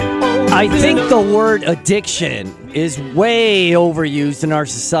I think the word addiction is way overused in our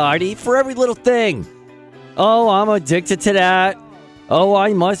society for every little thing. Oh, I'm addicted to that. Oh,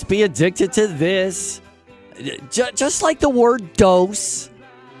 I must be addicted to this. Just like the word dose.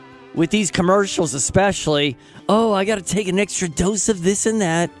 With these commercials especially. Oh, I got to take an extra dose of this and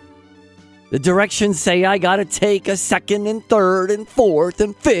that. The directions say I got to take a second and third and fourth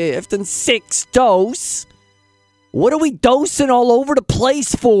and fifth and sixth dose. What are we dosing all over the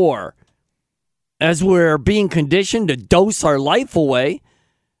place for? As we're being conditioned to dose our life away,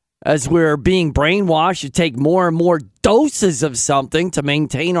 as we're being brainwashed to take more and more doses of something to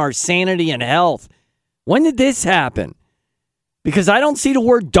maintain our sanity and health. When did this happen? Because I don't see the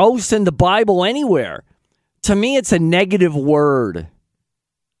word dose in the Bible anywhere. To me, it's a negative word.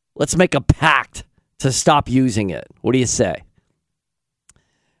 Let's make a pact to stop using it. What do you say?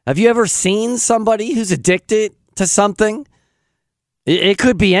 Have you ever seen somebody who's addicted to something? It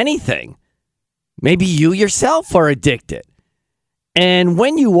could be anything. Maybe you yourself are addicted. And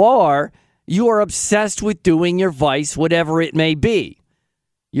when you are obsessed with doing your vice, whatever it may be.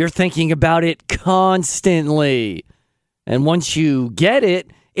 You're thinking about it constantly. And once you get it,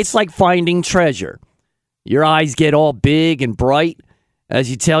 it's like finding treasure. Your eyes get all big and bright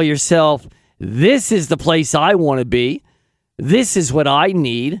as you tell yourself, this is the place I want to be. This is what I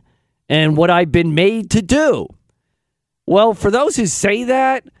need and what I've been made to do. Well, for those who say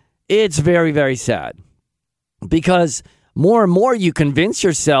that, it's very, very sad. Because more and more you convince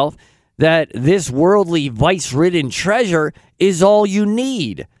yourself that this worldly vice-ridden treasure is all you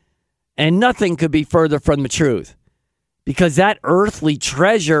need. And nothing could be further from the truth. Because that earthly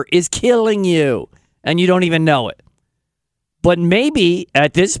treasure is killing you. And you don't even know it. But maybe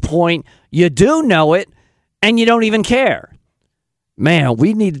at this point, you do know it. And you don't even care. Man,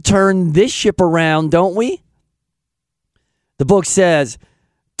 we need to turn this ship around, don't we? The book says,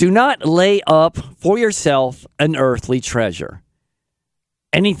 do not lay up for yourself an earthly treasure.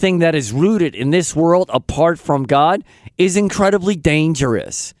 Anything that is rooted in this world apart from God is incredibly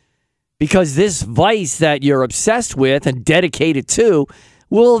dangerous. Because this vice that you're obsessed with and dedicated to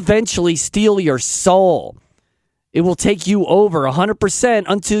will eventually steal your soul. It will take you over 100%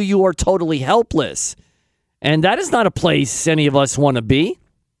 until you are totally helpless. And that is not a place any of us want to be.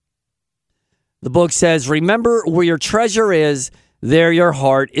 The book says, remember where your treasure is, there your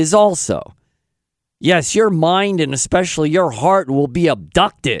heart is also. Yes, your mind and especially your heart will be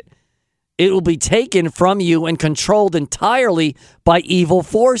abducted. It will be taken from you and controlled entirely by evil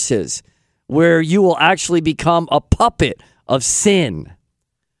forces, where you will actually become a puppet of sin.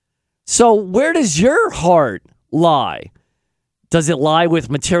 So where does your heart lie? Does it lie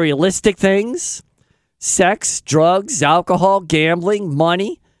with materialistic things? Sex, drugs, alcohol, gambling,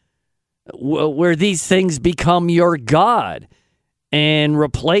 money? Where these things become your God and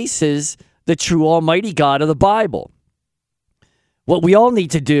replaces the true almighty God of the Bible. What we all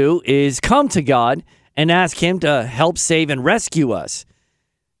need to do is come to God and ask him to help save and rescue us.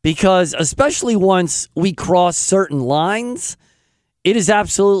 Because especially once we cross certain lines, it is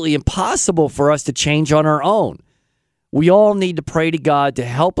absolutely impossible for us to change on our own. We all need to pray to God to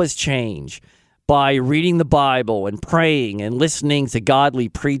help us change by reading the Bible and praying and listening to godly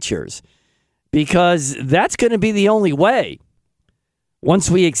preachers. Because that's going to be the only way.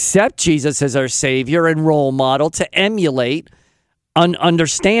 Once we accept Jesus as our Savior and role model to emulate,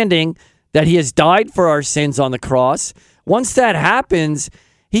 understanding that he has died for our sins on the cross, once that happens,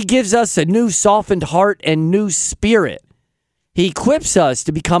 he gives us a new softened heart and new spirit. He equips us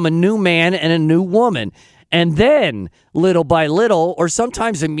to become a new man and a new woman. And then, little by little, or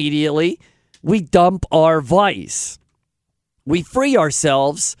sometimes immediately, we dump our vice. We free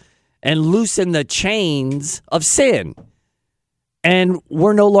ourselves and loosen the chains of sin. And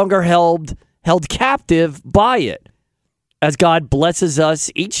we're no longer held captive by it. As God blesses us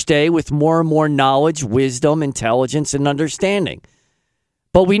each day with more and more knowledge, wisdom, intelligence, and understanding.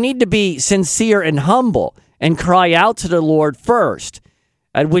 But we need to be sincere and humble and cry out to the Lord first,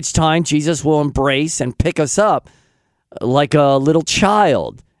 at which time Jesus will embrace and pick us up like a little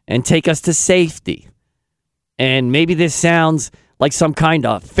child and take us to safety. And maybe this sounds like some kind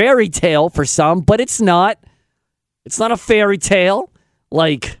of fairy tale for some, but it's not. It's not a fairy tale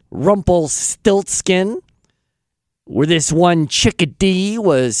like Rumpelstiltskin, where this one chickadee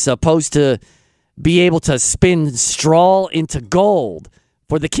was supposed to be able to spin straw into gold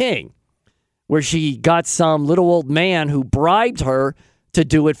for the king, where she got some little old man who bribed her to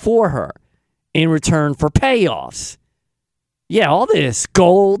do it for her in return for payoffs. Yeah, all this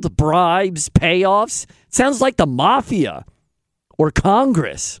gold, bribes, payoffs, sounds like the mafia or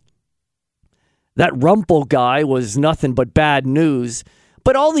Congress. That Rumpel guy was nothing but bad news,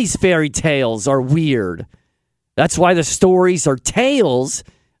 But all these fairy tales are weird. That's why the stories or tales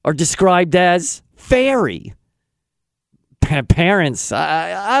are described as fairy. Parents,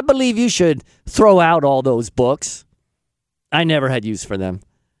 I believe you should throw out all those books. I never had use for them.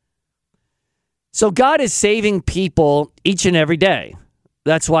 So God is saving people each and every day.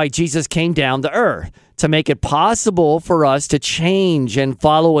 That's why Jesus came down to earth, to make it possible for us to change and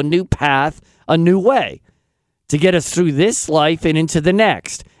follow a new path, a new way, to get us through this life and into the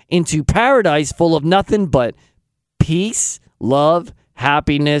next, into paradise full of nothing but peace, love,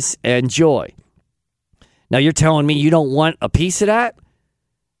 happiness, and joy. Now, you're telling me you don't want a piece of that?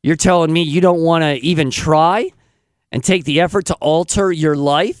 You're telling me you don't want to even try and take the effort to alter your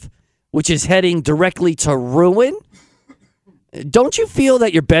life, which is heading directly to ruin? Don't you feel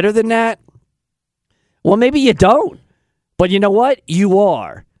that you're better than that? Well, maybe you don't. But you know what? You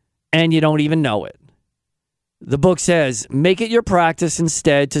are. And you don't even know it. The book says, make it your practice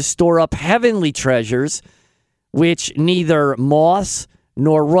instead to store up heavenly treasures, which neither moths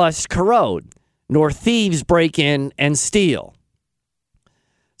nor rust corrode, nor thieves break in and steal.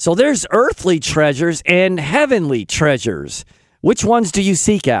 So there's earthly treasures and heavenly treasures. Which ones do you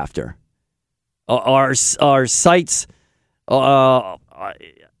seek after? Our sights are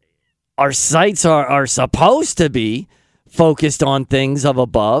supposed to be focused on things of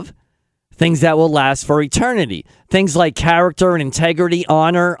above, things that will last for eternity. Things like character and integrity,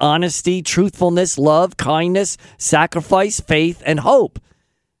 honor, honesty, truthfulness, love, kindness, sacrifice, faith, and hope.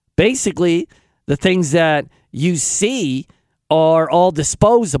 Basically, the things that you see are all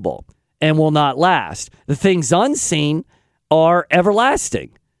disposable and will not last. The things unseen are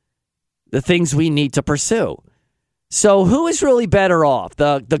everlasting. The things we need to pursue. So who is really better off?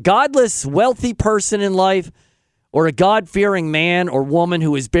 The godless, wealthy person in life, or a God-fearing man or woman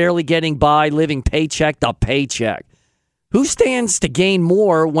who is barely getting by, living paycheck to paycheck? Who stands to gain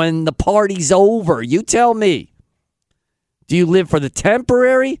more when the party's over? You tell me. Do you live for the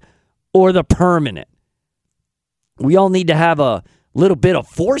temporary or the permanent? We all need to have a little bit of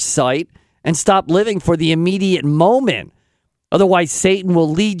foresight and stop living for the immediate moment. Otherwise, Satan will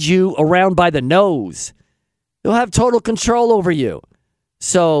lead you around by the nose. He'll have total control over you.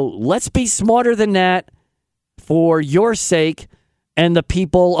 So let's be smarter than that for your sake and the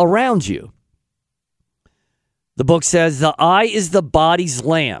people around you. The book says, the eye is the body's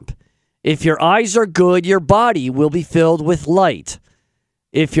lamp. If your eyes are good, your body will be filled with light.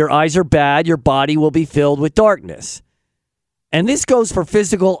 If your eyes are bad, your body will be filled with darkness. And this goes for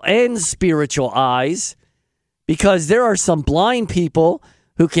physical and spiritual eyes, because there are some blind people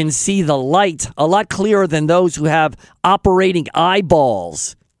who can see the light a lot clearer than those who have operating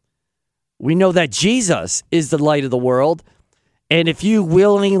eyeballs. We know that Jesus is the light of the world. And if you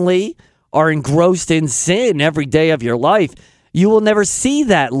willingly are engrossed in sin every day of your life, you will never see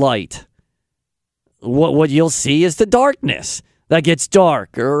that light. What you'll see is the darkness that gets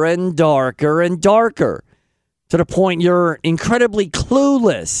darker and darker and darker, to the point you're incredibly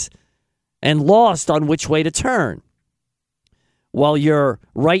clueless and lost on which way to turn. While your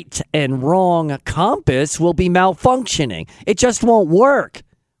right and wrong compass will be malfunctioning. It just won't work.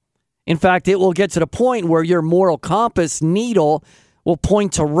 In fact, it will get to the point where your moral compass needle will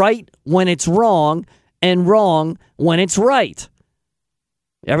point to right when it's wrong and wrong when it's right.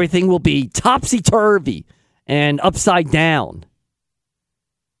 Everything will be topsy-turvy and upside down.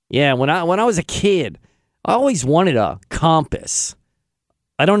 Yeah, when I was a kid, I always wanted a compass.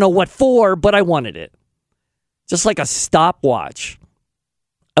 I don't know what for, but I wanted it. Just like a stopwatch.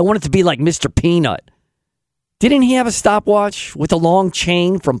 I wanted to be like Mr. Peanut. Didn't he have a stopwatch with a long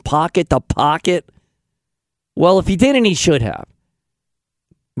chain from pocket to pocket? Well, if he didn't, he should have.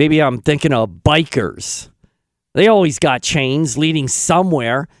 Maybe I'm thinking of bikers. They always got chains leading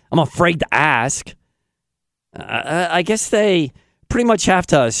somewhere. I'm afraid to ask. I guess they pretty much have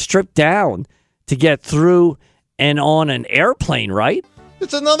to strip down to get through and on an airplane, right?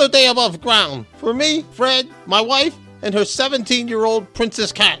 It's another day above ground for me, Fred, my wife, and her 17-year-old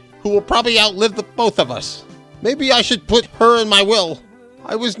princess cat, who will probably outlive the both of us. Maybe I should put her in my will.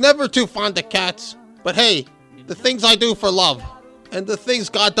 I was never too fond of cats, but hey, the things I do for love, and the things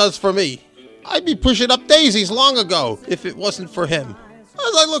God does for me, I'd be pushing up daisies long ago if it wasn't for him.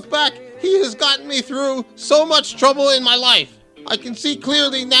 As I look back, he has gotten me through so much trouble in my life. I can see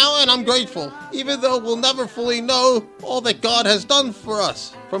clearly now, and I'm grateful, even though we'll never fully know all that God has done for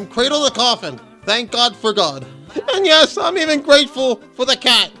us, from cradle to coffin. Thank God for God. And yes, I'm even grateful for the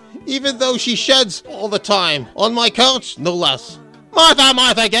cat, even though she sheds all the time, on my couch, no less. Martha,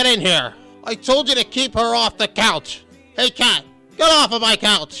 Martha, get in here. I told you to keep her off the couch. Hey, cat, get off of my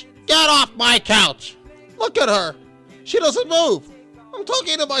couch. Get off my couch. Look at her. She doesn't move. I'm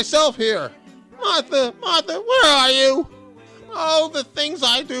talking to myself here. Martha, where are you? Oh, the things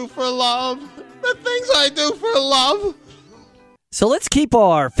I do for love. The things I do for love. So let's keep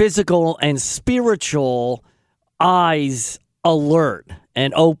our physical and spiritual eyes alert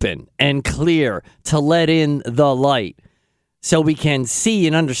and open and clear to let in the light so we can see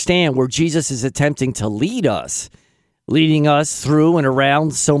and understand where Jesus is attempting to lead us, leading us through and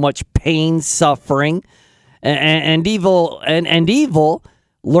around so much pain, suffering, and evil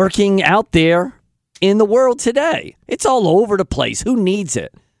lurking out there in the world today. It's all over the place. Who needs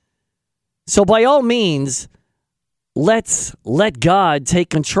it? So by all means, let's let God take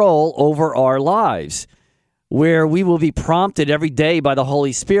control over our lives, where we will be prompted every day by the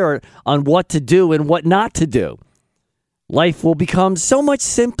Holy Spirit on what to do and what not to do. Life will become so much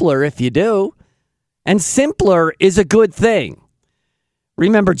simpler if you do, and simpler is a good thing.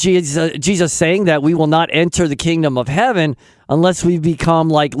 Remember Jesus saying that we will not enter the kingdom of heaven unless we become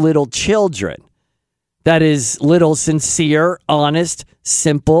like little children. That is, little, sincere, honest,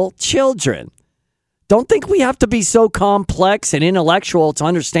 simple children. Don't think we have to be so complex and intellectual to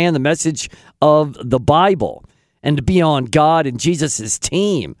understand the message of the Bible and to be on God and Jesus'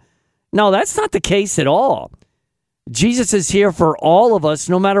 team. No, that's not the case at all. Jesus is here for all of us,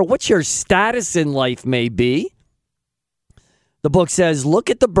 no matter what your status in life may be. The book says, look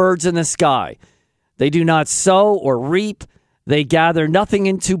at the birds in the sky. They do not sow or reap. They gather nothing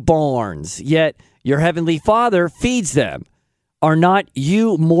into barns, yet your heavenly Father feeds them. Are not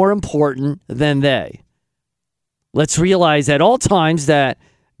you more important than they? Let's realize at all times that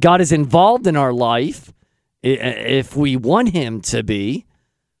God is involved in our life if we want him to be.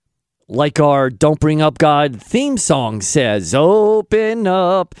 Like our Don't Bring Up God theme song says, open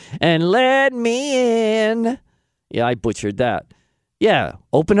up and let me in. Yeah, I butchered that. Yeah,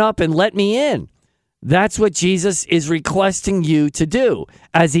 open up and let me in. That's what Jesus is requesting you to do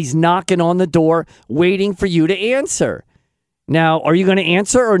as he's knocking on the door, waiting for you to answer. Now, are you going to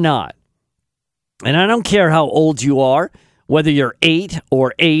answer or not? And I don't care how old you are, whether you're 8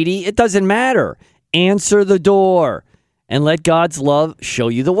 or 80, it doesn't matter. Answer the door and let God's love show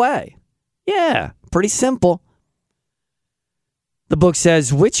you the way. Yeah, pretty simple. The book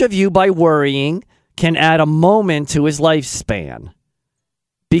says, which of you by worrying can add a moment to his lifespan?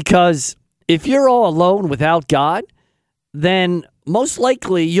 Because if you're all alone without God, then most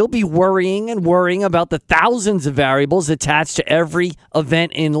likely you'll be worrying and worrying about the thousands of variables attached to every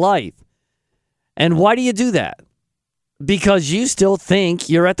event in life. And why do you do that? Because you still think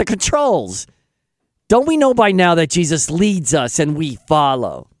you're at the controls. Don't we know by now that Jesus leads us and we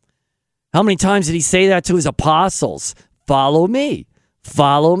follow? How many times did he say that to his apostles? Follow me.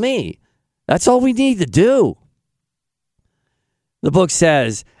 Follow me. That's all we need to do. The book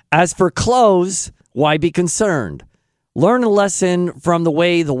says, as for clothes, why be concerned? Learn a lesson from the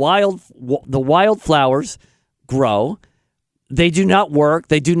way the wildflowers grow. They do not work,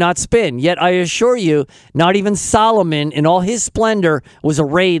 they do not spin. Yet I assure you, not even Solomon in all his splendor was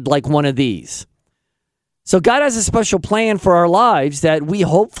arrayed like one of these. So God has a special plan for our lives that we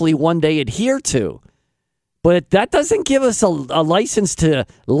hopefully one day adhere to. But that doesn't give us a license to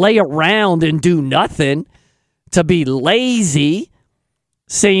lay around and do nothing, to be lazy,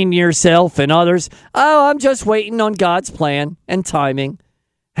 saying to yourself and others, oh, I'm just waiting on God's plan and timing,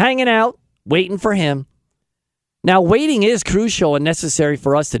 hanging out, waiting for him. Now, waiting is crucial and necessary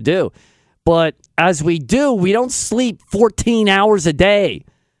for us to do. But as we do, we don't sleep 14 hours a day.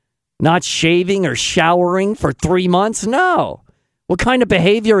 Not shaving or showering for 3 months? No. What kind of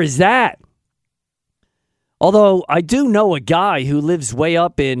behavior is that? Although I do know a guy who lives way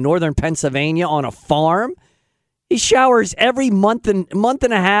up in northern Pennsylvania on a farm. He showers every month and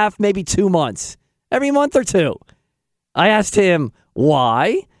a half, maybe 2 months. Every month or two. I asked him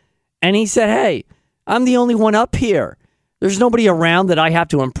why, and he said, hey, I'm the only one up here. There's nobody around that I have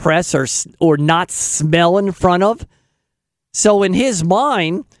to impress or not smell in front of. So in his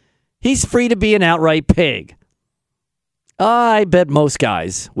mind, he's free to be an outright pig. I bet most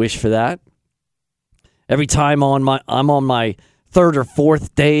guys wish for that. Every time I'm on my third or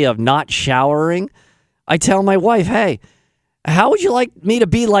fourth day of not showering, I tell my wife, hey, how would you like me to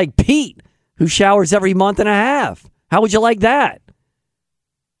be like Pete, who showers every month and a half? How would you like that?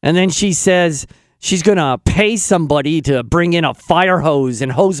 And then she says she's going to pay somebody to bring in a fire hose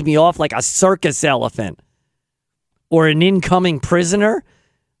and hose me off like a circus elephant. Or an incoming prisoner,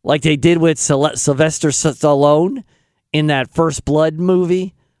 like they did with Sylvester Stallone in that First Blood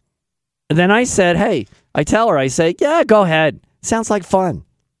movie. And then I said, hey, I tell her, I say, yeah, go ahead. Sounds like fun.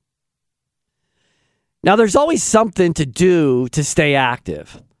 Now, there's always something to do to stay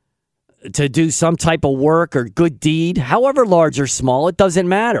active. to do some type of work or good deed, however large or small, it doesn't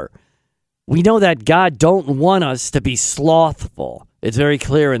matter. We know that God don't want us to be slothful. It's very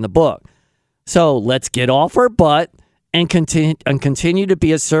clear in the book. So let's get off our butt and continue to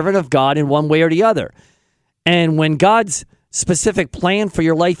be a servant of God in one way or the other. And when God's specific plan for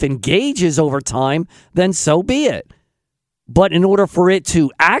your life engages over time, then so be it. But in order for it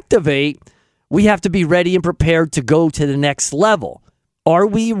to activate, we have to be ready and prepared to go to the next level. Are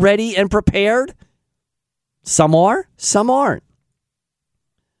we ready and prepared? Some are, some aren't.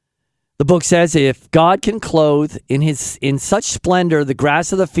 The book says, if God can clothe in such splendor the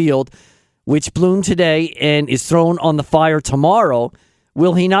grass of the field, which bloom today and is thrown on the fire tomorrow,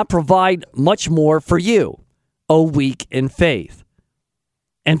 will he not provide much more for you, O weak in faith?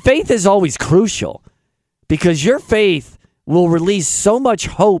 And faith is always crucial, because your faith will release so much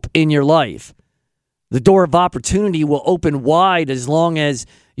hope in your life. The door of opportunity will open wide as long as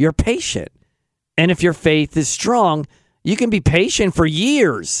you're patient. And if your faith is strong, you can be patient for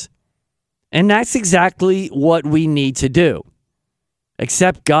years. And that's exactly what we need to do.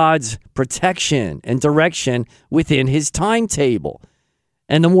 Accept God's protection and direction within his timetable.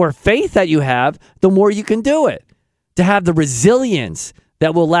 And the more faith that you have, the more you can do it. To have the resilience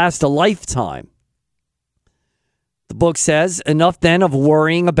that will last a lifetime. The book says, enough then of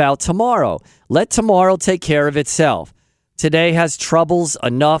worrying about tomorrow. Let tomorrow take care of itself. Today has troubles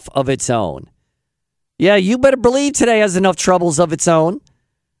enough of its own. Yeah, you better believe today has enough troubles of its own.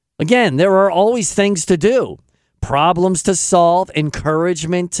 Again, there are always things to do, problems to solve,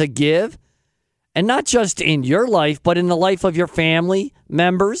 encouragement to give. And not just in your life, but in the life of your family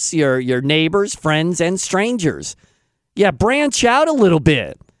members, your neighbors, friends, and strangers. Yeah, branch out a little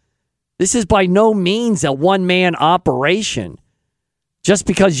bit. This is by no means a one-man operation. Just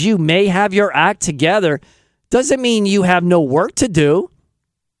because you may have your act together doesn't mean you have no work to do.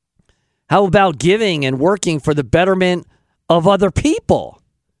 How about giving and working for the betterment of other people?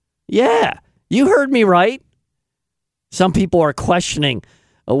 Yeah, you heard me right. Some people are questioning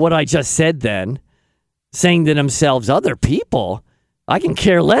what I just said then, saying to themselves, other people? I can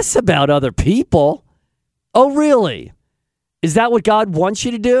care less about other people. Oh, really? Is that what God wants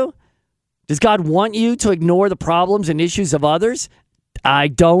you to do? Does God want you to ignore the problems and issues of others? I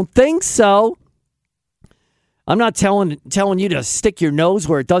don't think so. I'm not telling you to stick your nose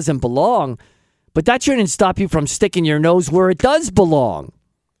where it doesn't belong, but that shouldn't stop you from sticking your nose where it does belong.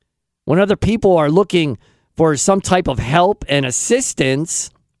 When other people are looking for some type of help and assistance,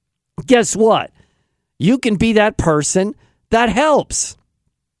 guess what? You can be that person that helps.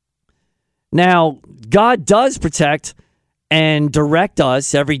 Now, God does protect and direct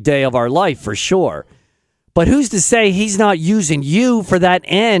us every day of our life for sure. But who's to say he's not using you for that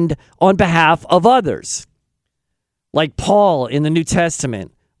end on behalf of others? Like Paul in the New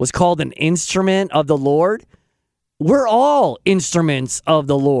Testament was called an instrument of the Lord. We're all instruments of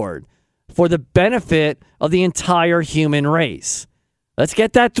the Lord for the benefit of the entire human race. Let's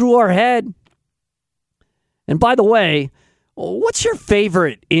get that through our head. And by the way, what's your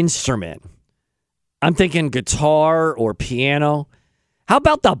favorite instrument? I'm thinking guitar or piano. How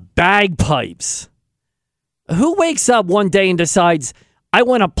about the bagpipes? Who wakes up one day and decides, I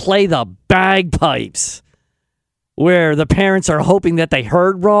want to play the bagpipes? Where the parents are hoping that they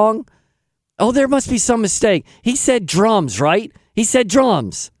heard wrong. Oh, there must be some mistake. He said drums, right? He said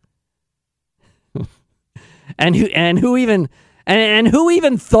drums. and who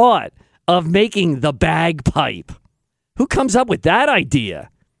even thought of making the bagpipe? Who comes up with that idea?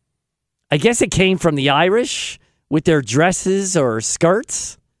 I guess it came from the Irish with their dresses or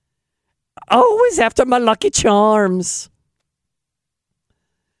skirts. Always after my Lucky Charms.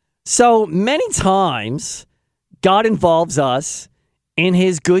 So many times, God involves us in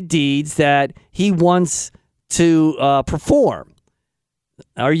his good deeds that he wants to perform.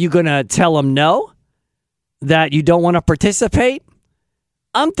 Are you going to tell him no? That you don't want to participate?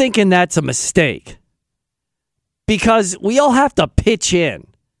 I'm thinking that's a mistake. Because we all have to pitch in.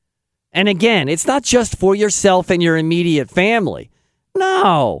 And again, it's not just for yourself and your immediate family.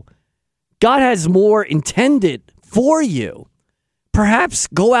 No. God has more intended for you. Perhaps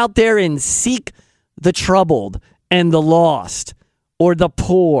go out there and seek the troubled and the lost, or the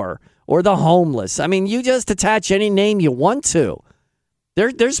poor, or the homeless. I mean, you just attach any name you want to.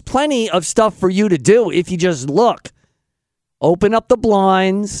 There's plenty of stuff for you to do if you just look. Open up the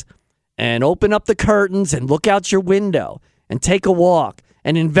blinds and open up the curtains and look out your window and take a walk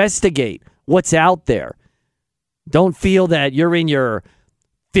and investigate what's out there. Don't feel that you're in your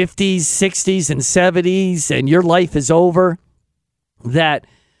 50s, 60s, and 70s and your life is over, that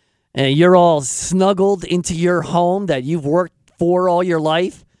you're all snuggled into your home that you've worked for all your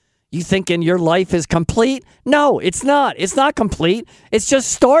life. You thinking your life is complete? No, it's not. It's not complete. It's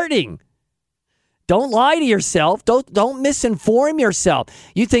just starting. Don't lie to yourself. Don't misinform yourself.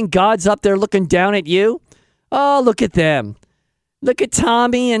 You think God's up there looking down at you? Oh, look at them. Look at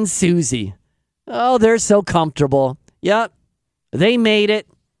Tommy and Susie. Oh, they're so comfortable. Yep, they made it.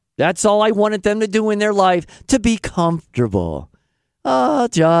 That's all I wanted them to do in their life, to be comfortable. Oh,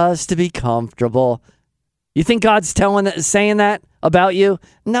 just to be comfortable. You think God's saying that about you?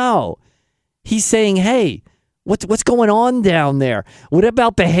 No. He's saying, hey, what's going on down there? What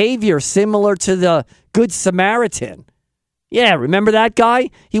about behavior similar to the Good Samaritan? Yeah, remember that guy?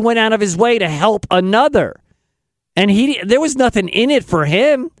 He went out of his way to help another. And there was nothing in it for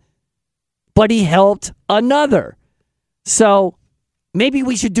him, but he helped another. So maybe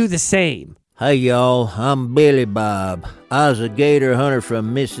we should do the same. Hey, y'all, I'm Billy Bob. I was a gator hunter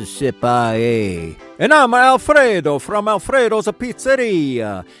from Mississippi. And I'm Alfredo from Alfredo's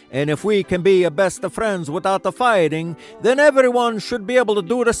Pizzeria. And if we can be best of friends without the fighting, then everyone should be able to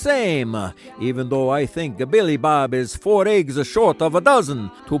do the same. Even though I think Billy Bob is 4 eggs short of a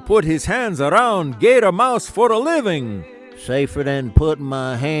dozen to put his hands around gator mouse for a living. Safer than putting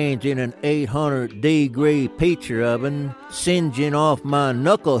my hands in an 800-degree pizza oven, singeing off my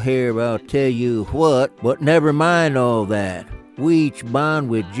knuckle hair, I'll tell you what. But never mind all that. We each bond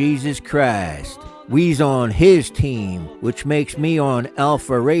with Jesus Christ. We's on his team, which makes me on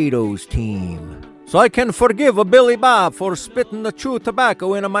Alfredo's team. So I can forgive Billy Bob for spitting the chew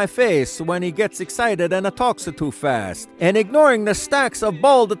tobacco into my face when he gets excited and talks too fast, and ignoring the stacks of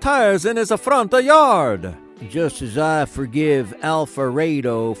bald tires in his front yard. Just as I forgive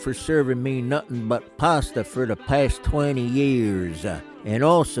Alfredo for serving me nothing but pasta for the past 20 years, and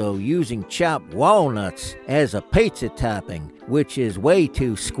also using chopped walnuts as a pizza topping, which is way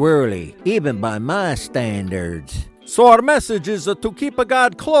too squirrely, even by my standards. So our message is to keep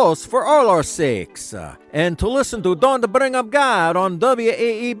God close for all our sakes, and to listen to Don't Bring Up God on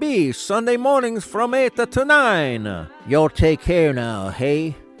WAEB Sunday mornings from 8 to 9. Y'all take care now,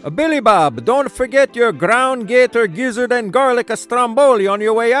 hey? Billy Bob, don't forget your ground gator, gizzard, and garlic stromboli on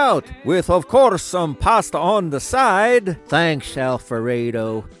your way out, with, of course, some pasta on the side. Thanks,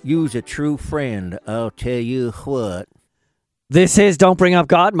 Alfredo. You's a true friend, I'll tell you what. This is Don't Bring Up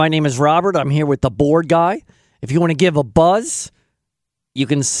God. My name is Robert. I'm here with the board guy. If you want to give a buzz, you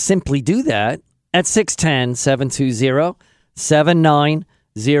can simply do that at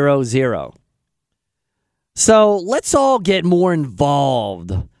 610-720-7900. So let's all get more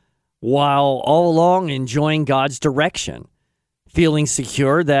involved while all along enjoying God's direction, feeling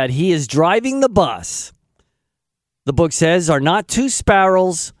secure that he is driving the bus. The book says, are not 2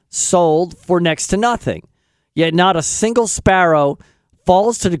 sparrows sold for next to nothing? Yet not a single sparrow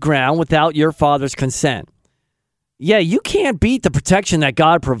falls to the ground without your Father's consent. Yeah, you can't beat the protection that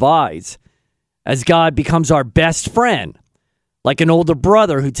God provides, as God becomes our best friend, like an older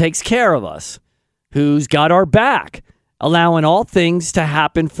brother who takes care of us, who's got our back, allowing all things to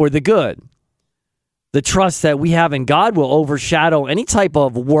happen for the good. The trust that we have in God will overshadow any type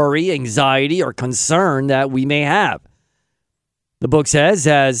of worry, anxiety, or concern that we may have. The book says,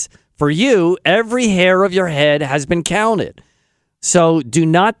 as for you, every hair of your head has been counted. So do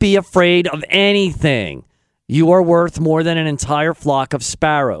not be afraid of anything. You are worth more than an entire flock of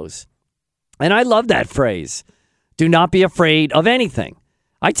sparrows. And I love that phrase. Do not be afraid of anything.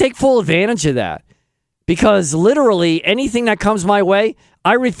 I take full advantage of that. Because literally anything that comes my way,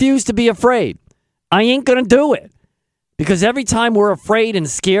 I refuse to be afraid. I ain't going to do it. Because every time we're afraid and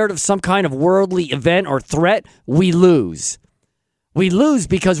scared of some kind of worldly event or threat, we lose. We lose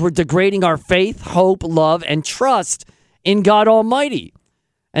because we're degrading our faith, hope, love, and trust in God Almighty.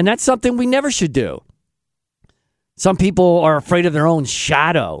 And that's something we never should do. Some people are afraid of their own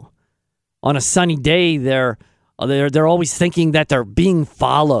shadow. On a sunny day, they're always thinking that they're being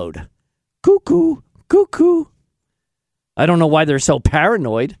followed. Cuckoo. Cuckoo. I don't know why they're so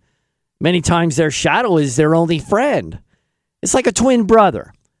paranoid. Many times their shadow is their only friend. It's like a twin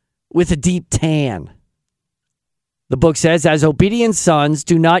brother with a deep tan. The book says, as obedient sons,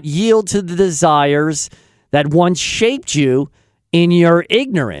 do not yield to the desires that once shaped you in your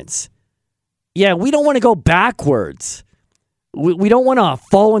ignorance. Yeah, we don't want to go backwards. We don't want to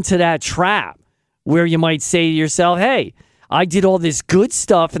fall into that trap where you might say to yourself, hey, I did all this good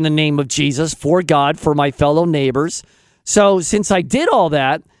stuff in the name of Jesus for God, for my fellow neighbors. So since I did all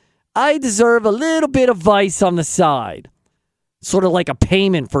that, I deserve a little bit of vice on the side. Sort of like a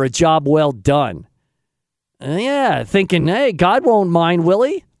payment for a job well done. Yeah, thinking, hey, God won't mind, will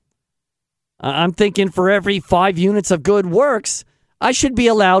he? I'm thinking for every 5 units of good works, I should be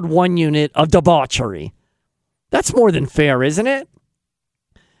allowed 1 unit of debauchery. That's more than fair, isn't it?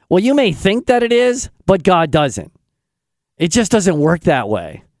 Well, you may think that it is, but God doesn't. It just doesn't work that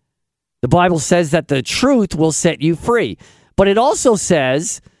way. The Bible says that the truth will set you free. But it also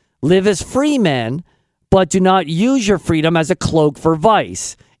says, live as free men, but do not use your freedom as a cloak for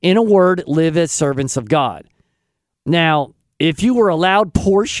vice. In a word, live as servants of God. Now, if you were allowed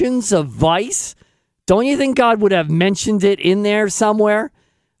portions of vice, don't you think God would have mentioned it in there somewhere?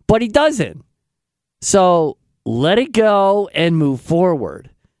 But he doesn't. So let it go and move forward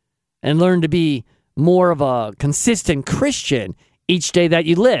and learn to be more of a consistent Christian each day that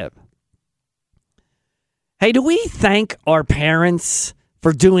you live. Hey, do we thank our parents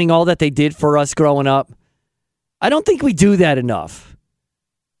for doing all that they did for us growing up? I don't think we do that enough.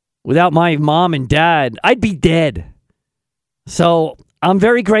 Without my mom and dad, I'd be dead. So I'm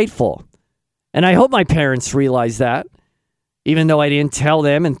very grateful. And I hope my parents realize that, even though I didn't tell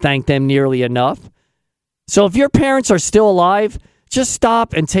them and thank them nearly enough. So if your parents are still alive, just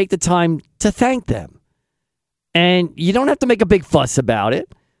stop and take the time to thank them. And you don't have to make a big fuss about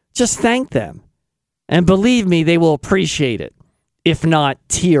it. Just thank them. And believe me, they will appreciate it. If not,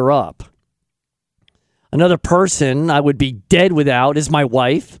 tear up. Another person I would be dead without is my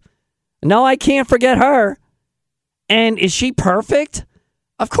wife. No, I can't forget her. And is she perfect?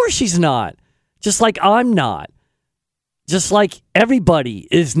 Of course she's not. Just like I'm not. Just like everybody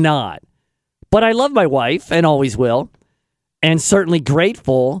is not. But I love my wife and always will. And certainly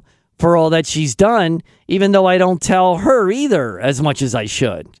grateful for all that she's done, even though I don't tell her either as much as I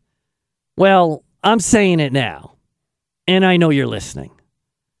should. Well, I'm saying it now. And I know you're listening.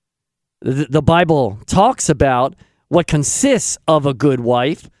 The Bible talks about what consists of a good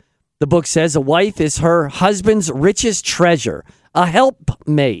wife. The book says a wife is her husband's richest treasure, a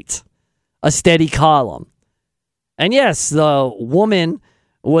helpmate, a steady column. And yes, the woman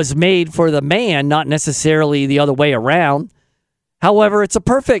was made for the man, not necessarily the other way around. However, it's a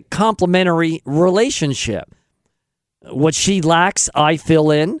perfect complementary relationship. What she lacks, I fill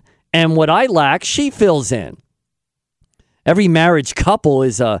in, and what I lack, she fills in. Every marriage couple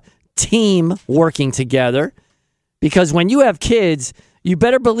is a team working together, because when you have kids, you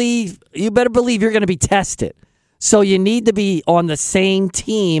better believe you're going to be tested. So you need to be on the same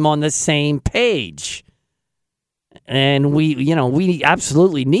team, on the same page. And we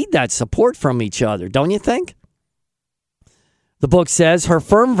absolutely need that support from each other, don't you think? The book says her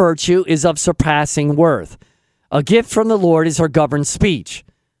firm virtue is of surpassing worth. A gift from the Lord is her governed speech.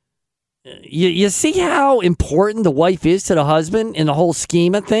 You see how important the wife is to the husband in the whole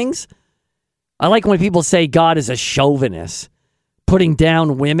scheme of things? I like when people say God is a chauvinist, putting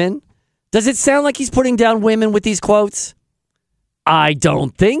down women. Does it sound like he's putting down women with these quotes? I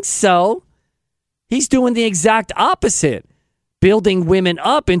don't think so. He's doing the exact opposite, building women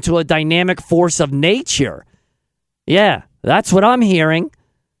up into a dynamic force of nature. Yeah, that's what I'm hearing.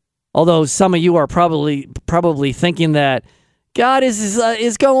 Although some of you are probably thinking that God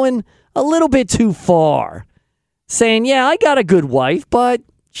is going a little bit too far, saying, yeah, I got a good wife, but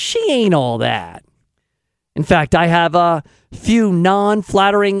she ain't all that. In fact, I have a few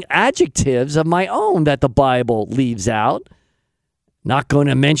non-flattering adjectives of my own that the Bible leaves out. Not going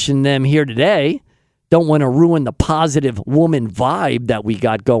to mention them here today. Don't want to ruin the positive woman vibe that we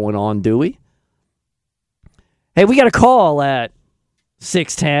got going on, do we? Hey, we got a call at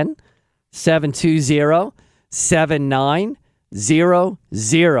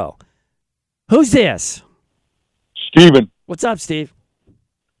 610-720-7900. Who's this? Stephen, What's up, Steve?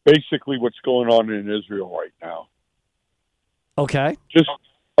 basically what's going on in Israel right now. Okay.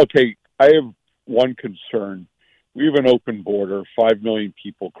 I have one concern. We have an open border. 5 million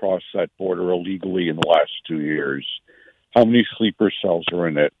people crossed that border illegally in the last 2 years. How many sleeper cells are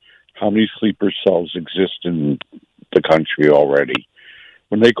in it? How many sleeper cells exist in the country already?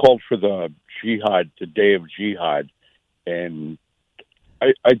 When they called for the jihad, the day of jihad, and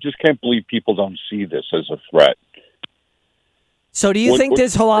I just can't believe people don't see this as a threat. So do you think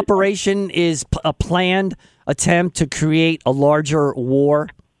this whole operation is a planned attempt to create a larger war?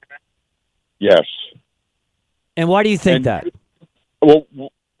 Yes. And why do you think that? Well,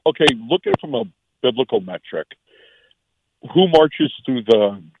 okay, look at it from a biblical metric. Who marches through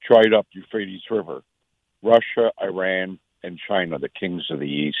the dried up Euphrates River? Russia, Iran, and China, the kings of the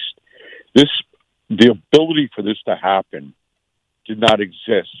East. The ability for this to happen did not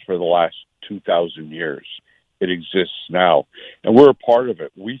exist for the last 2,000 years. It exists now, and we're a part of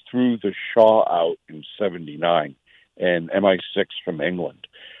it. We threw the Shah out in '79 and MI6 from England.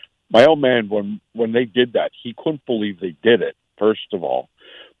 My old man, when they did that, he couldn't believe they did it, first of all.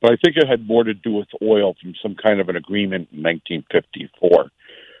 But I think it had more to do with oil from some kind of an agreement in 1954.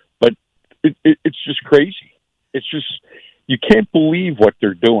 But it's just crazy. It's just, You can't believe what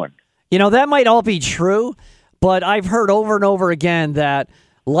they're doing. You know, that might all be true, but I've heard over and over again that,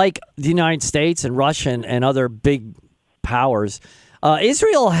 like the United States and Russia and other big powers,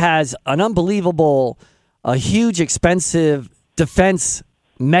 Israel has an unbelievable, a huge, expensive defense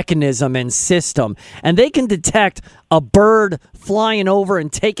mechanism and system, and they can detect a bird flying over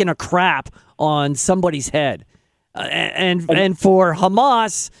and taking a crap on somebody's head. And for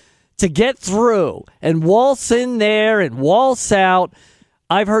Hamas to get through and waltz in there and waltz out,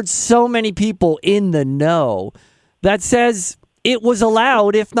 I've heard so many people in the know that says it was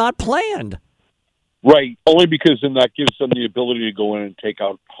allowed, if not planned. Right, only because then that gives them the ability to go in and take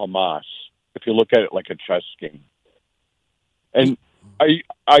out Hamas, if you look at it like a chess game. And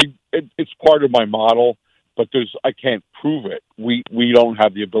it's part of my model, but I can't prove it. We don't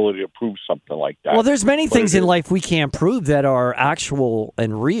have the ability to prove something like that. Well, there's many things in life we can't prove that are actual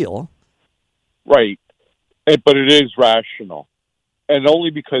and real. Right, but it is rational. And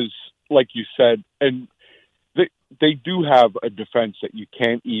only because, like you said, and they do have a defense that you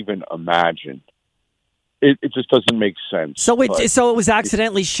can't even imagine. It just doesn't make sense. So it was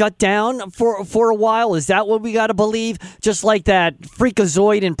accidentally shut down for a while? Is that what we got to believe? Just like that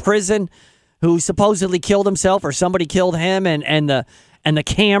freakazoid in prison who supposedly killed himself, or somebody killed him, and the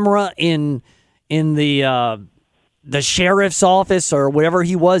camera in the sheriff's office or whatever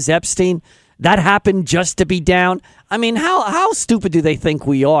he was, Epstein, that happened just to be down. I mean, how stupid do they think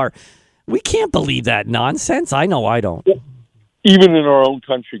we are? We can't believe that nonsense. I know I don't. Even in our own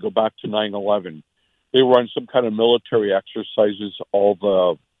country, go back to 9/11. They were on some kind of military exercises.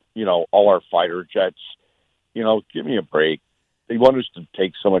 All our fighter jets. Give me a break. They want us to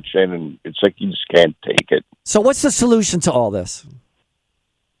take so much in, and it's like you just can't take it. So what's the solution to all this?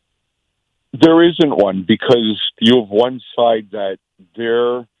 There isn't one, because you have one side that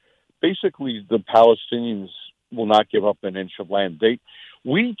basically the Palestinians will not give up an inch of land.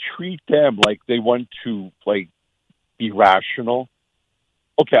 We treat them like they want to be rational.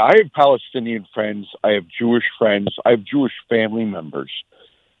 Okay, I have Palestinian friends, I have Jewish friends, I have Jewish family members,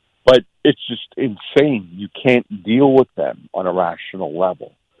 but it's just insane. You can't deal with them on a rational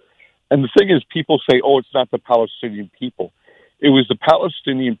level. And the thing is, people say, oh, it's not the Palestinian people. It was the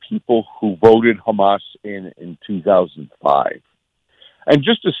Palestinian people who voted Hamas in 2005. And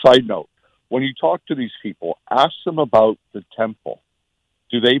just a side note, when you talk to these people, ask them about the temple.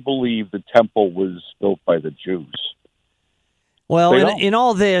 Do they believe the temple was built by the Jews? Well, in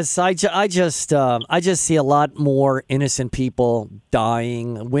all this, I just see a lot more innocent people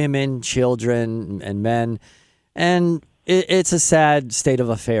dying, women, children, and men, and it's a sad state of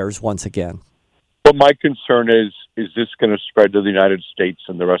affairs once again. But my concern is this going to spread to the United States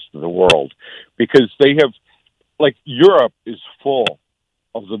and the rest of the world? Because they have, Europe is full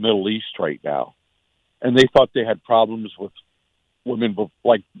of the Middle East right now, and they thought they had problems with women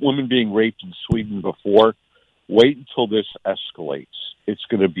being raped in Sweden before. Wait until this escalates. It's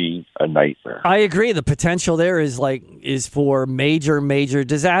going to be a nightmare. I agree. The potential there is for major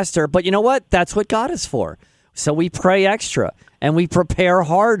disaster. But you know what? That's what God is for. So we pray extra and we prepare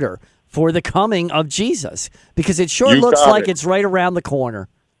harder for the coming of Jesus, because it sure looks like it's right around the corner.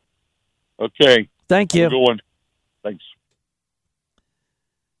 Okay. Thank you. Have a good one. Thanks.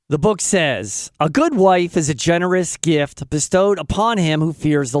 The book says, a good wife is a generous gift bestowed upon him who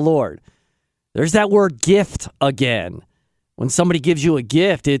fears the Lord. There's that word gift again. When somebody gives you a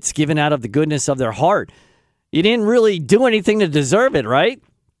gift, it's given out of the goodness of their heart. You didn't really do anything to deserve it, right?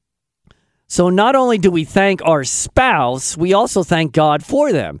 So not only do we thank our spouse, we also thank God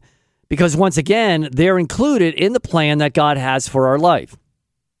for them, because once again, they're included in the plan that God has for our life.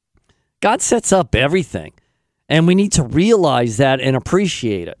 God sets up everything, and we need to realize that and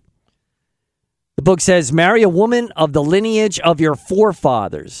appreciate it. The book says, marry a woman of the lineage of your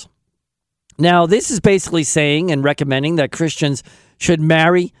forefathers. Now, this is basically saying and recommending that Christians should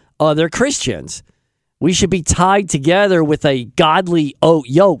marry other Christians. We should be tied together with a godly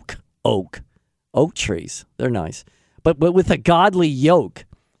oak trees. They're nice. But with a godly yoke.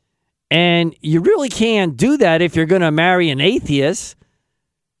 And you really can't do that if you're going to marry an atheist.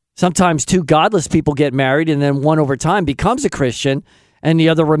 Sometimes two godless people get married, and then one over time becomes a Christian and the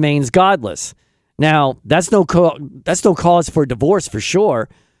other remains godless. Now, that's no cause for divorce for sure.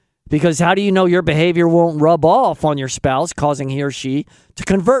 Because how do you know your behavior won't rub off on your spouse, causing he or she to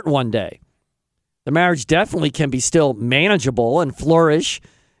convert one day? The marriage definitely can be still manageable and flourish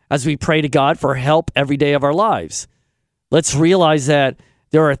as we pray to God for help every day of our lives. Let's realize that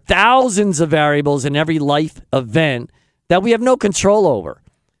there are thousands of variables in every life event that we have no control over.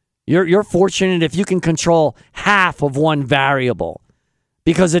 You're fortunate if you can control half of one variable.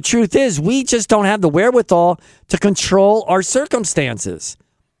 Because the truth is, we just don't have the wherewithal to control our circumstances.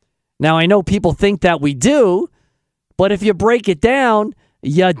 Now, I know people think that we do, but if you break it down,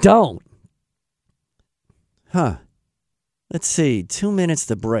 you don't. Let's see, 2 minutes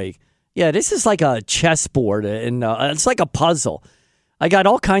to break. Yeah, this is like a chessboard, and it's like a puzzle. I got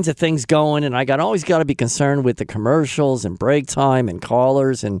all kinds of things going, and I always got to be concerned with the commercials and break time and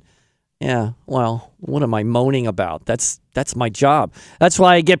callers. And yeah, well, what am I moaning about? That's my job. That's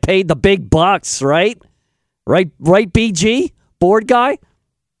why I get paid the big bucks, right? Right, BG? Board guy?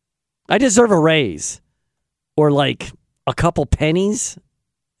 I deserve a raise. Or like a couple pennies.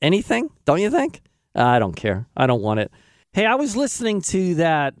 Anything? Don't you think? I don't care. I don't want it. Hey, I was listening to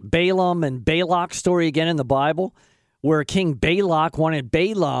that Balaam and Balak story again in the Bible, where King Balak wanted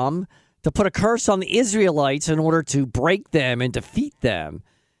Balaam to put a curse on the Israelites in order to break them and defeat them.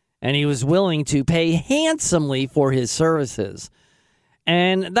 And he was willing to pay handsomely for his services.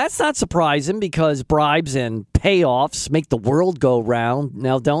 And that's not surprising because bribes and payoffs make the world go round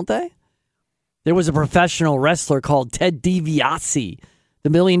now, don't they? There was a professional wrestler called Ted DiBiase, the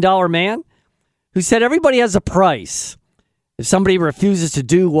 $1 Million Man, who said everybody has a price. If somebody refuses to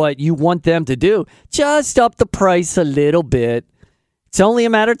do what you want them to do, just up the price a little bit. It's only a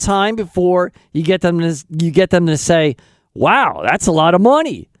matter of time before you get them to say, "Wow, that's a lot of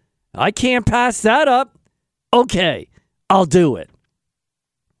money. I can't pass that up. Okay, I'll do it."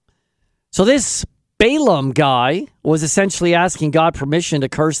 So this Balaam guy was essentially asking God permission to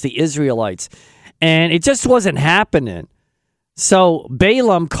curse the Israelites, and it just wasn't happening. So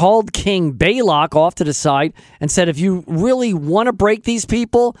Balaam called King Balak off to the side and said, if you really want to break these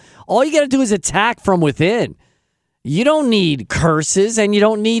people, all you got to do is attack from within. You don't need curses and you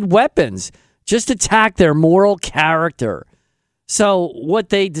don't need weapons. Just attack their moral character. So what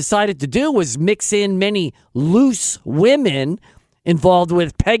they decided to do was mix in many loose women involved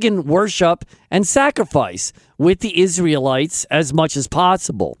with pagan worship and sacrifice with the Israelites as much as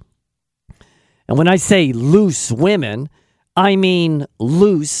possible. And when I say loose women, I mean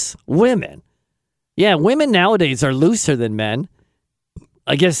loose women. Yeah, women nowadays are looser than men.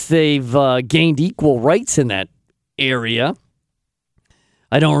 I guess they've gained equal rights in that area.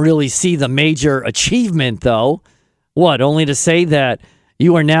 I don't really see the major achievement, though. What, only to say that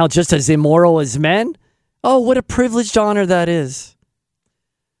you are now just as immoral as men? Oh, what a privileged honor that is.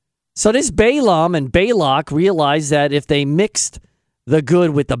 So this Balaam and Balak realized that if they mixed the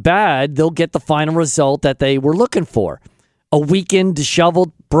good with the bad, they'll get the final result that they were looking for. A weakened,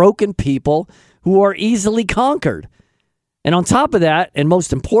 disheveled, broken people who are easily conquered. And on top of that, and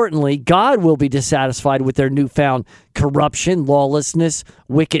most importantly, God will be dissatisfied with their newfound corruption, lawlessness,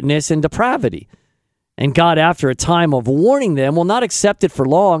 wickedness, and depravity. And God, after a time of warning them, will not accept it for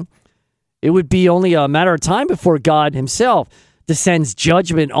long. It would be only a matter of time before God himself descends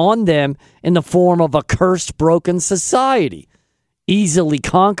judgment on them in the form of a cursed, broken society, easily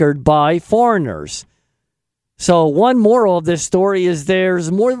conquered by foreigners. So one moral of this story is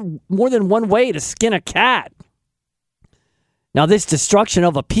there's more than one way to skin a cat. Now, this destruction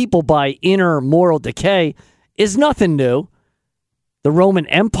of a people by inner moral decay is nothing new. The Roman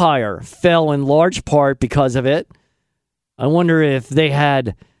Empire fell in large part because of it. I wonder if they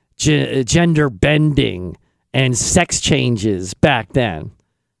had gender bending and sex changes back then.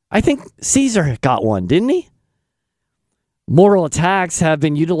 I think Caesar got one, didn't he? Moral attacks have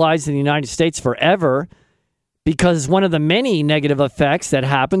been utilized in the United States forever, because one of the many negative effects that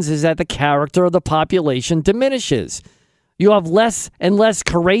happens is that the character of the population diminishes. You have less and less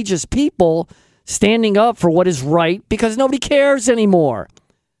courageous people standing up for what is right because nobody cares anymore.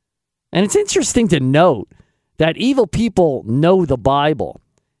 And it's interesting to note that evil people know the Bible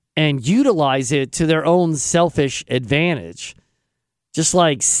and utilize it to their own selfish advantage. Just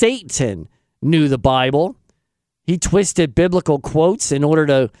like Satan knew the Bible, he twisted biblical quotes in order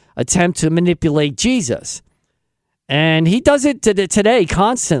to attempt to manipulate Jesus. And he does it today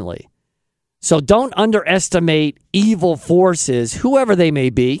constantly. So don't underestimate evil forces, whoever they may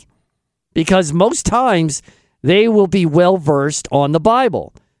be, because most times they will be well-versed on the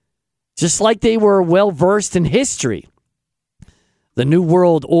Bible, just like they were well-versed in history. The New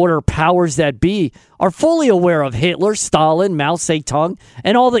World Order powers that be are fully aware of Hitler, Stalin, Mao Zedong,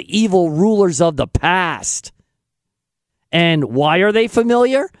 and all the evil rulers of the past. And why are they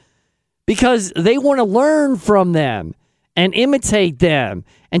familiar? Because they want to learn from them and imitate them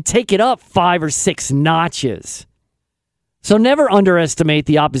and take it up 5 or 6 notches. So never underestimate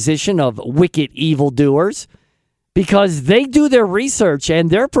the opposition of wicked evildoers, because they do their research and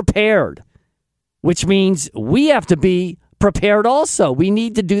they're prepared, which means we have to be prepared also. We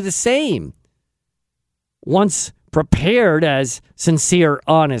need to do the same. Once prepared as sincere,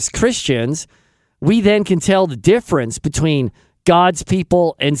 honest Christians, we then can tell the difference between God's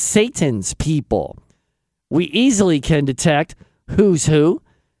people and Satan's people. We easily can detect who's who,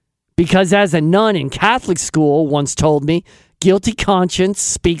 because as a nun in Catholic school once told me, guilty conscience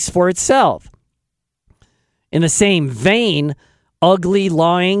speaks for itself. In the same vein, ugly,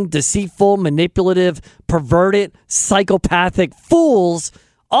 lying, deceitful, manipulative, perverted, psychopathic fools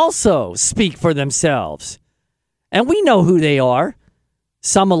also speak for themselves. And we know who they are.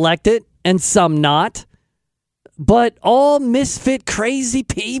 Some elected and some not. But all misfit, crazy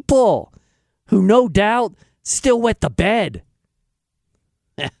people who no doubt still wet the bed.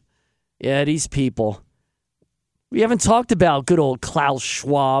 Yeah, these people. We haven't talked about good old Klaus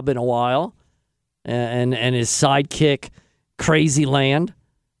Schwab in a while and his sidekick, Crazy Land.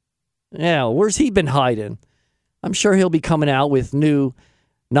 Yeah, where's he been hiding? I'm sure he'll be coming out with new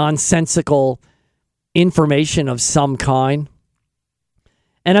nonsensical information of some kind.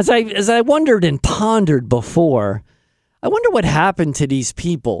 And as I wondered and pondered before, I wonder what happened to these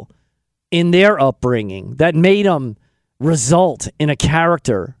people in their upbringing that made them result in a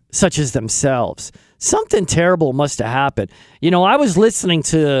character such as themselves. Something terrible must have happened. You know, I was listening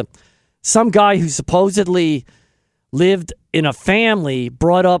to some guy who supposedly lived in a family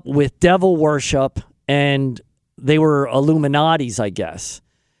brought up with devil worship, and they were Illuminatis, I guess.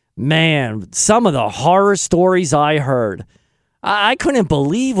 Man, some of the horror stories I heard, I couldn't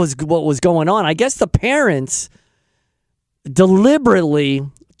believe what was going on. I guess the parents deliberately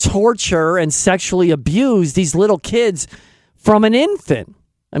torture and sexually abuse these little kids from an infant.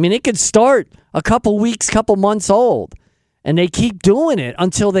 I mean, it could start a couple weeks, couple months old, and they keep doing it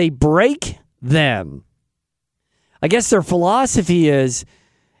until they break them. I guess their philosophy is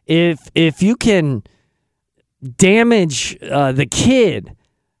if you can damage the kid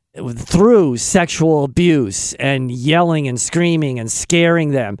through sexual abuse and yelling and screaming and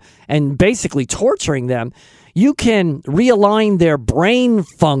scaring them and basically torturing them, you can realign their brain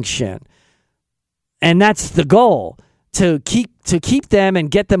function. And that's the goal, to keep them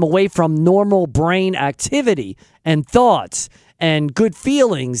and get them away from normal brain activity and thoughts and good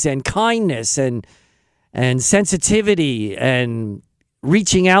feelings and kindness and sensitivity and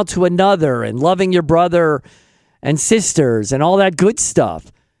reaching out to another and loving your brother and sisters and all that good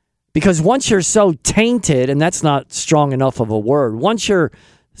stuff. Because once you're so tainted, and that's not strong enough of a word, once you're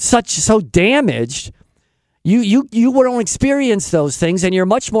so damaged, you won't experience those things, and you're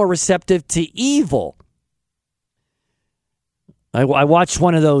much more receptive to evil. I watched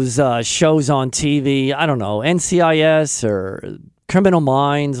one of those shows on TV, I don't know, NCIS or Criminal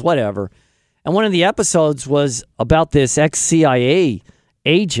Minds, whatever. And one of the episodes was about this ex-CIA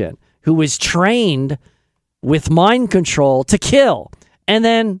agent who was trained with mind control to kill and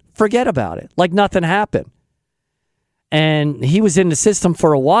then forget about it, like nothing happened. And he was in the system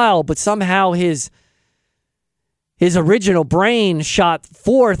for a while, but somehow his original brain shot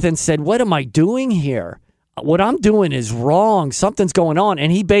forth and said, what am I doing here? What I'm doing is wrong. Something's going on.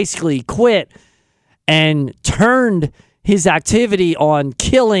 And he basically quit and turned his activity on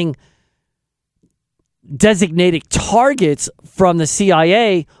killing designated targets from the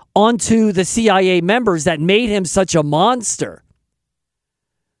CIA onto the CIA members that made him such a monster.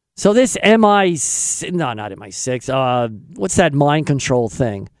 So this not MI6, what's that mind control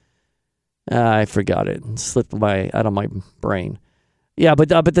thing? I forgot it. It slipped out of my brain. Yeah, but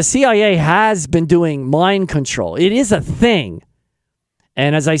the CIA has been doing mind control. It is a thing.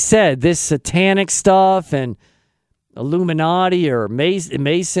 And as I said, this satanic stuff and Illuminati or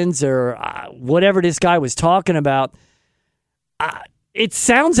Masons or whatever this guy was talking about, it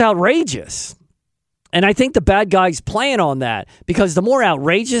sounds outrageous. And I think the bad guy's playing on that, because the more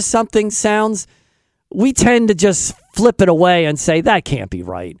outrageous something sounds, we tend to just flip it away and say, that can't be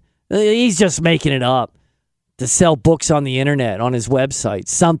right. He's just making it up to sell books on the internet, on his website,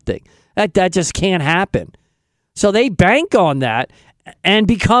 something. That just can't happen. So they bank on that and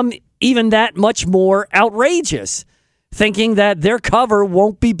become even that much more outrageous, thinking that their cover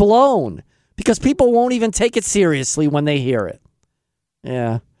won't be blown because people won't even take it seriously when they hear it.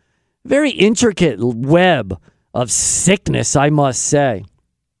 Yeah. Very intricate web of sickness, I must say.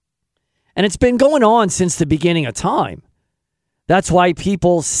 And it's been going on since the beginning of time. That's why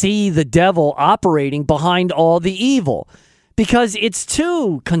people see the devil operating behind all the evil, because it's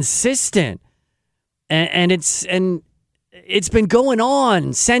too consistent. And it's been going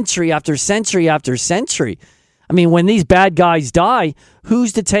on century after century after century. I mean, when these bad guys die,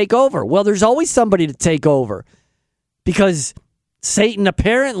 who's to take over? Well, there's always somebody to take over, because Satan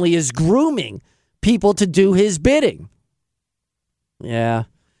apparently is grooming people to do his bidding. Yeah,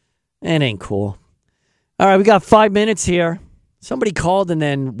 it ain't cool. All right, we got 5 minutes here. Somebody called and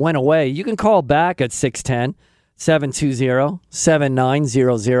then went away. You can call back at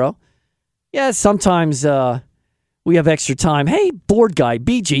 610-720-7900. Yeah, sometimes we have extra time. Hey, board guy,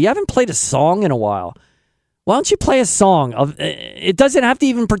 BG, you haven't played a song in a while. Why don't you play a song? It doesn't have to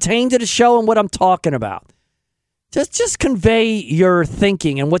even pertain to the show and what I'm talking about. Just convey your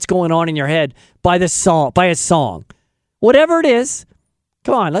thinking and what's going on in your head by a song. Whatever it is,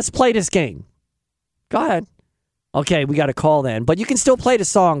 come on, let's play this game. Go ahead. Okay, we got a call then, but you can still play the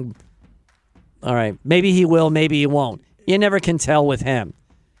song. All right, maybe he will, maybe he won't. You never can tell with him.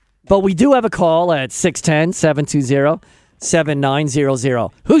 But we do have a call at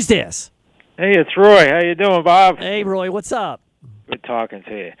 610-720-7900. Who's this? Hey, it's Roy. How you doing, Bob? Hey, Roy, what's up? Good talking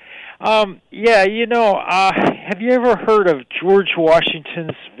to you. Yeah, have you ever heard of George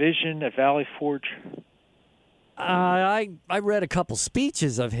Washington's vision at Valley Forge? I read a couple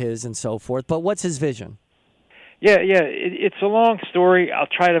speeches of his and so forth, but what's his vision? Yeah, it's a long story. I'll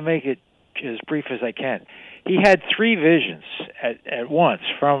try to make it as brief as I can. He had three visions at once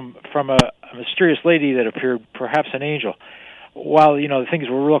from a mysterious lady that appeared, perhaps an angel. While, things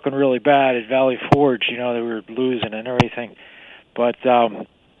were looking really bad at Valley Forge, they were losing and everything. But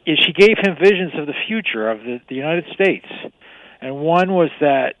she gave him visions of the future of the United States. And one was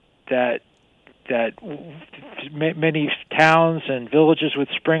that many towns and villages would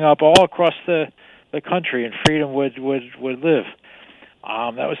spring up all across the country, and freedom would live.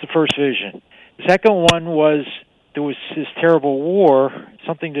 That was the first vision. The second one was there was this terrible war,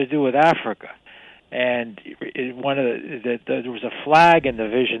 something to do with Africa, and there was a flag in the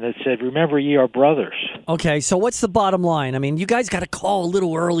vision that said, "Remember, ye are brothers." Okay, so what's the bottom line? I mean, you guys got to call a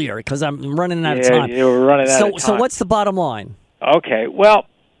little earlier because I'm running out of time. Yeah, we're running out of time. So what's the bottom line? Okay, well,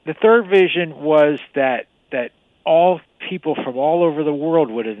 the third vision was that all people from all over the world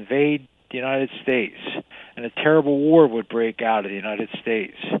would invade the United States, and a terrible war would break out in the United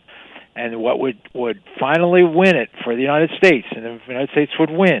States. And what would finally win it for the United States, and the United States would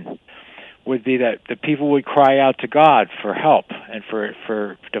win, would be that the people would cry out to God for help and for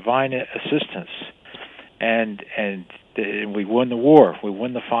divine assistance, and we won the war. We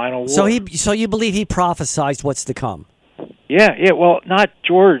won the final war. So you believe he prophesied what's to come? Yeah. Well, not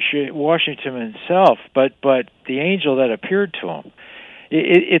George Washington himself, but the angel that appeared to him.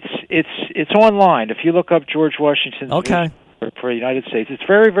 It's online. If you look up George Washington's vision for the United States, it's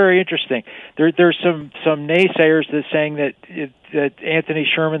very, very interesting. There's some naysayers that saying that Anthony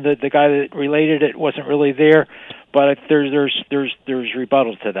Sherman, the guy that related it, wasn't really there, but there's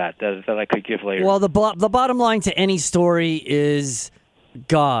rebuttal to that I could give later. Well, the bottom line to any story is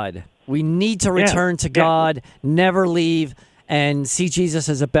God. We need to return to God, never leave, and see Jesus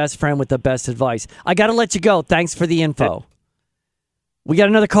as a best friend with the best advice. I got to let you go. Thanks for the info. We got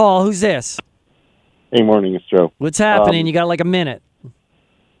another call. Who's this? Hey, morning, it's Joe. What's happening? You got like a minute.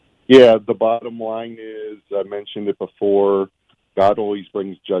 Yeah, the bottom line is, I mentioned it before, God always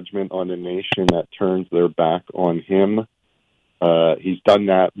brings judgment on a nation that turns their back on him. He's done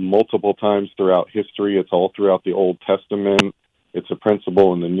that multiple times throughout history. It's all throughout the Old Testament. It's a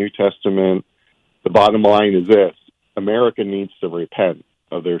principle in the New Testament. The bottom line is this: America needs to repent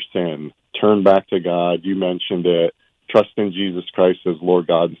of their sin, turn back to God. You mentioned it. Trust in Jesus Christ as Lord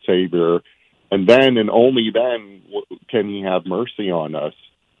God and Savior. And then and only then can he have mercy on us.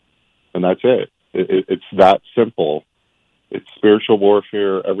 And that's it. It's that simple. It's spiritual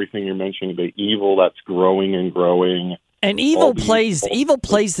warfare, everything you're mentioning, the evil that's growing and growing. And evil plays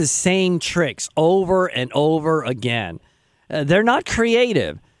the same tricks over and over again. They're not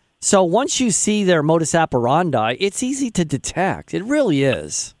creative. So once you see their modus operandi, it's easy to detect. It really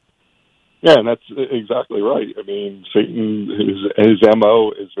is. Yeah, and that's exactly right. I mean, Satan, his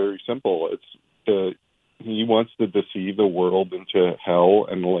MO is very simple. It's he wants to deceive the world into hell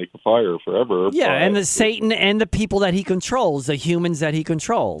and the lake of fire forever. Yeah, and the Satan and the people that he controls, the humans that he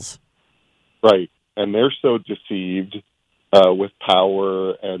controls. Right, and they're so deceived with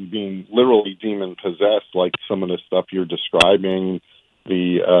power and being literally demon-possessed, like some of the stuff you're describing,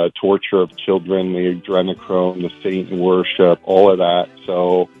 the torture of children, the adrenochrome, the Satan worship, all of that.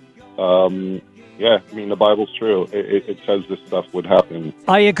 So, yeah, I mean, the Bible's true. It says this stuff would happen.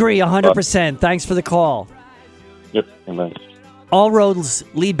 I agree 100%. Thanks for the call. Yep, amen. All roads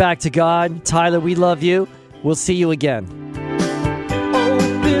lead back to God. Tyler, we love you. We'll see you again.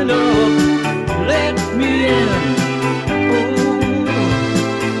 Open up, let me in.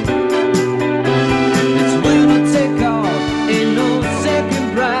 It's winner take all, ain't no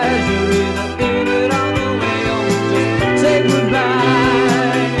second prize. You're either in it all the way or just say goodbye.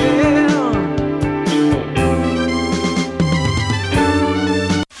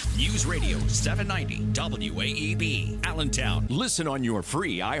 790 WAEB, Allentown. Listen on your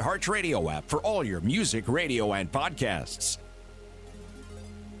free iHeartRadio app for all your music, radio, and podcasts.